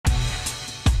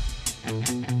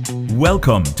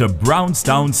Welcome to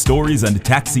Brownstown Stories and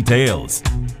Taxi Tales.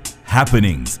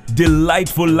 Happenings,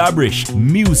 delightful labrish,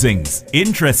 musings,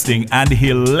 interesting and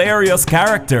hilarious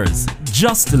characters.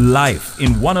 Just life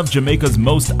in one of Jamaica's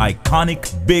most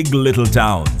iconic big little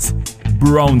towns.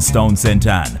 Brownstown St.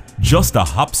 Ann, just a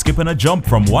hop, skip and a jump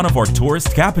from one of our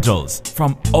tourist capitals.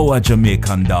 From our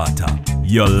Jamaican daughter,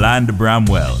 Yolanda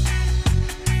Bramwell.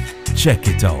 Check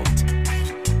it out.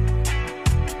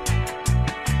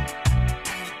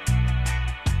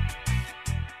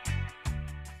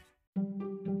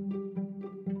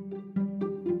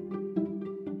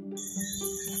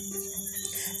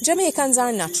 Jamaicans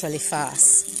are naturally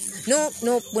fast. No,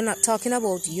 we're not talking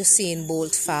about Usain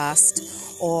Bolt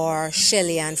fast or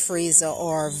Shelley and Fraser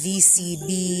or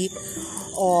VCB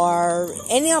or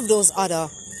any of those other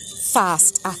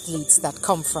fast athletes that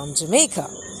come from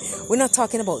Jamaica. We're not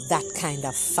talking about that kind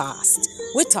of fast.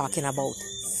 We're talking about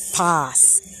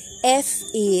FASS.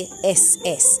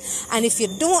 FASS. And if you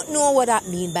don't know what that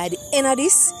means by the end of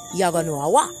this, you're going to know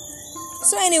what.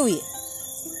 So anyway,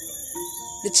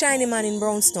 the Chinese man in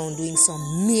Brownstown doing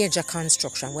some major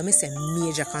construction. When we say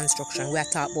major construction, we are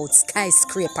talking about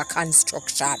skyscraper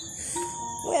construction.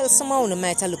 Well, somehow you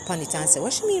might look upon it and say,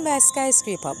 what do you mean by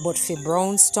skyscraper? But for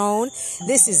Brownstown,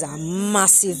 this is a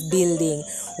massive building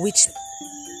which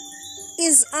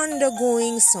is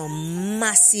undergoing some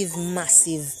massive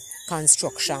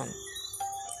construction,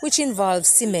 which involves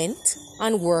cement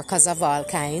and workers of all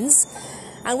kinds.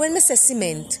 And when we say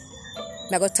cement,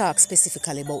 I'm going to talk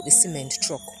specifically about the cement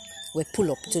truck we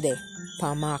pull up today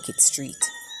on Market Street.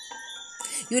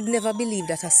 You'd never believe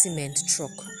that a cement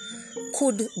truck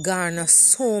could garner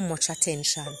so much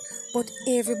attention, but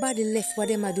everybody left what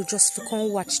they do just to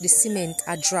come watch the cement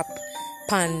a drop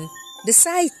on the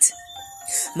site.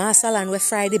 Marsalan, we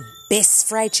fry the best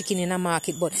fried chicken in a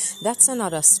market, but that's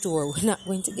another story. We're not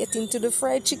going to get into the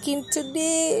fried chicken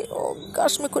today. Oh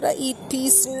gosh, me could have eat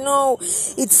peace now.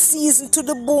 It's seasoned to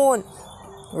the bone.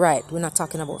 Right, we're not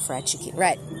talking about fried chicken.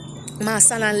 Right.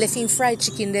 Marsalan left in fried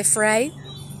chicken they fry.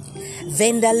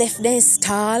 Vendor left their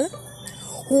stall.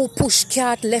 Who push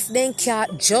cart left their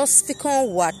cart just to come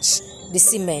watch the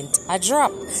cement a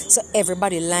drop. So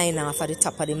everybody line off at the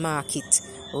top of the market,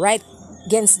 right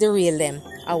against the rail them,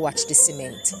 I watch the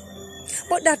cement.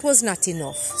 But that was not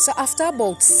enough. So after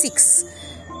about 6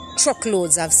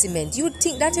 truckloads of cement, you'd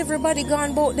think that everybody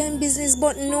gone about them business,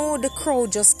 but no, the crowd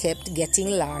just kept getting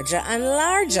larger and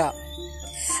larger.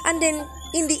 And then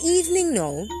in the evening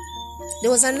now,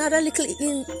 there was another little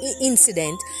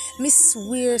incident. Miss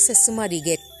Weir says somebody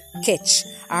get catch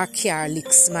or car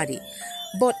lick somebody.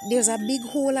 But there's a big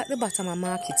hole at the bottom of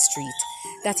Market Street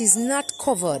that is not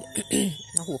covered. I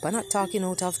hope I'm not talking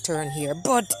out of turn here.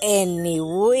 But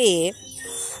anyway,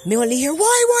 me only hear,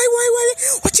 why?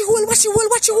 Watch your hole.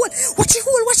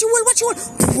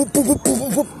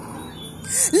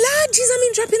 Lord Jesus,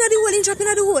 I'm dropping at the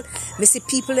hole. Me see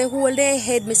people they hold their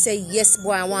head. Me say, yes,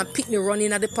 boy, I want pick me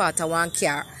running at the part of one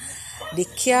car. The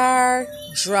car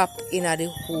drop in at the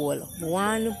hole.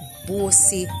 One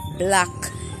bossy, black,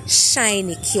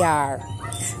 shiny car.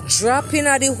 Dropping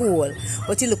at the hole.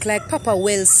 But it look like Papa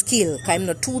well skill. Cause I'm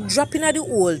not too dropping at the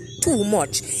hole too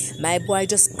much. My boy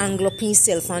just angle up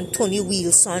himself and turn the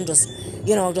wheels so and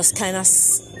just kind of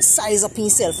size up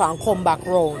himself and come back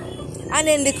round. And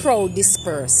then the crowd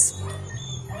disperse.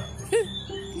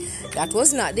 That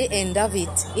was not the end of it.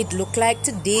 It looked like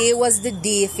today was the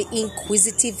day for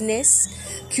inquisitiveness,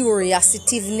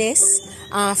 curiositiveness,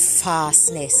 and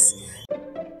fastness.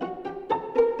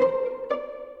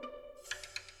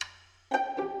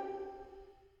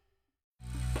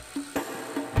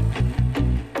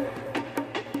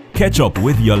 Catch up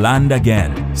with Yolanda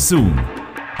again soon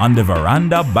on the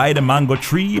veranda by the mango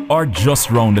tree or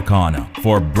just round the corner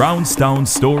for Brownstown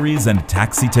Stories and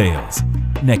Taxi Tales.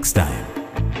 Next time.